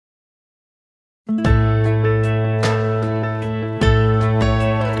Grandma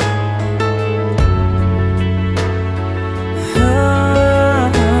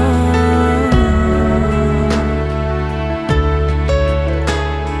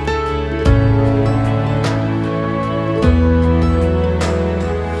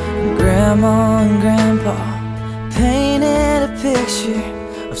and Grandpa painted a picture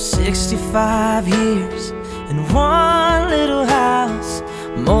of 65 years in one little house.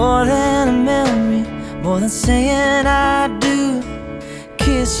 More than a memory, more than saying I do.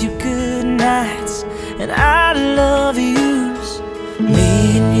 Kiss you good nights and I love yous.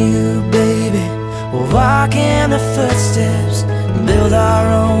 Me and you, baby, we'll walk in the footsteps and build our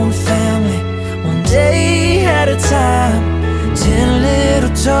own family, one day at a time. 10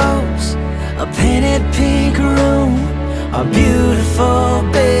 little toes, a painted pink room. Our beautiful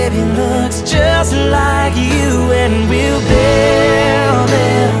baby looks just like you. And we'll build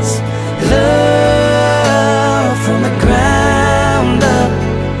this love from the ground up.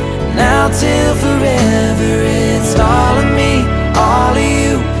 Now till forever, it's all of me, all of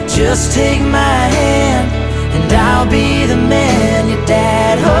you. Just take my hand and I'll be the man your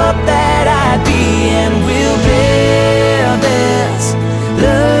dad hoped that I'd be. And we'll build this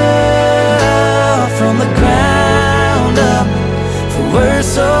love from the ground up, for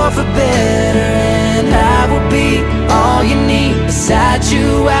worse or for better. And I will be all you need. Beside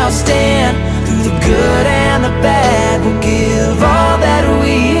you I'll stand through the good and the bad. We'll give all that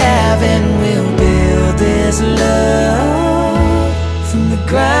we have and we'll build this love from the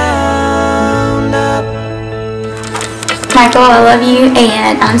ground up. Michael, I love you,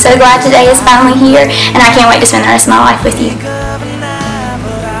 and I'm so glad today is finally here, and I can't wait to spend the rest of my life with you.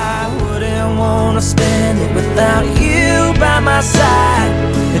 Spend it without you by my side.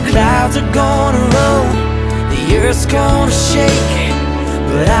 The clouds are gonna roll, the earth's gonna shake,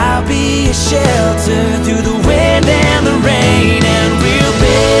 but I'll be a shelter through the wind and the rain. And we'll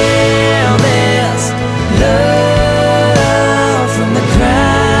build this love from the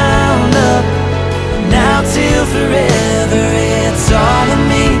ground up. Now till forever, it's all of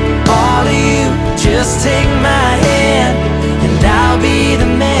me, all of you. Just take my hand and I'll be the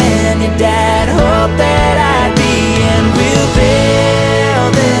man your dad hoped that I'd be. And we'll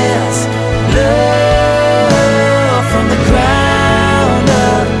build this love from the ground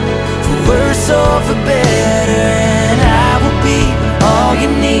up, for worse or for better. And I will be all you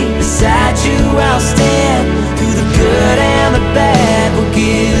need. Beside you I'll stand through the good and the bad. We'll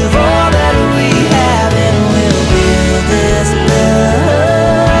give all that we have and we'll build this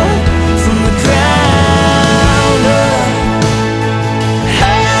love from the ground up.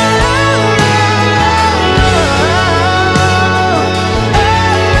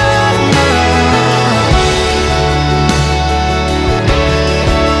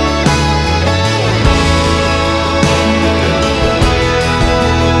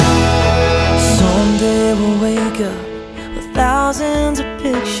 Someday we'll wake up with thousands of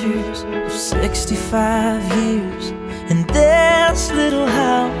pictures of 65 years in this little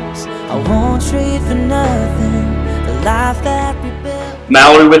house. I won't trade for nothing the life that we built.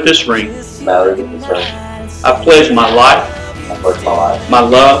 Mallory, with this ring, Mallory, with this ring, I pledge my life, I pledge my life, my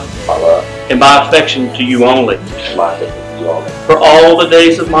love, and and my affection to you only, my affection to you only, for all the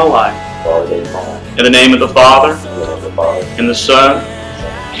days of my life. for all the days of my life. In the name of the Father, In the name of the Father, and the Son,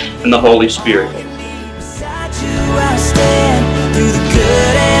 and the Holy Spirit. Beside you I'll stand through the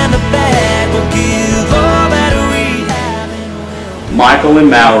good and the bad. We'll give all that we have. Michael and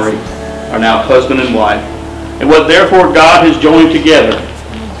Mallory are now husband and wife, and what therefore God has joined together,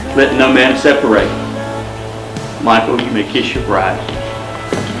 let no man separate. Michael, you may kiss your bride.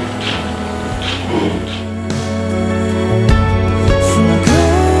 From the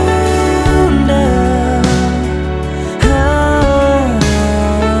ground up.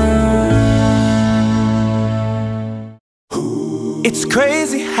 It's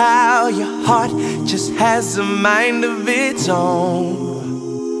crazy how your heart just has a mind of its own.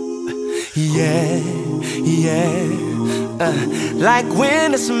 Yeah, yeah. Like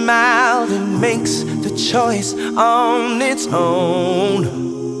when a smile that makes the choice on its own.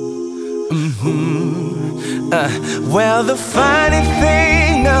 Well, the funny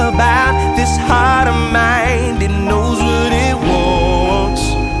thing about this heart of mine, it knows what it wants.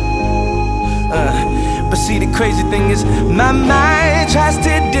 But see, the crazy thing is my mind tries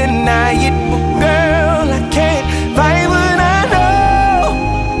to deny it. But girl, I can't fight what I know.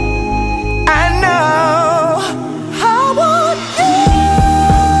 I know I want you,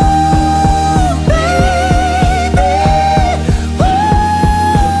 baby. Ooh,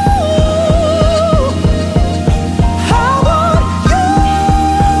 I want you.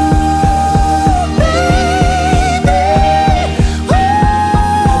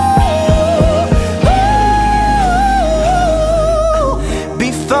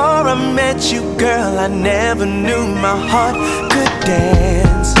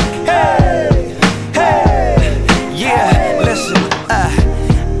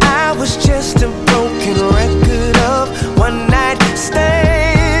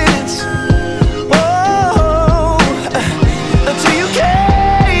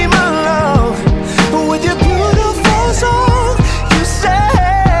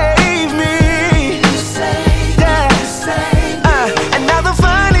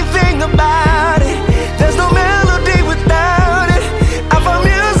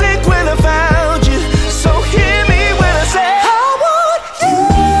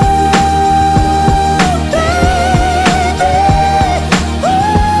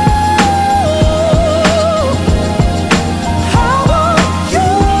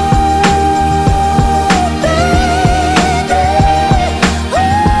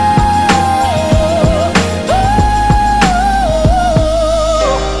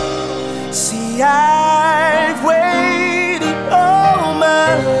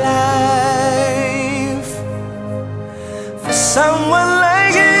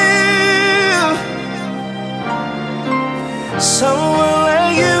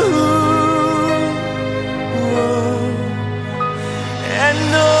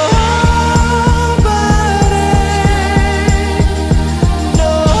 know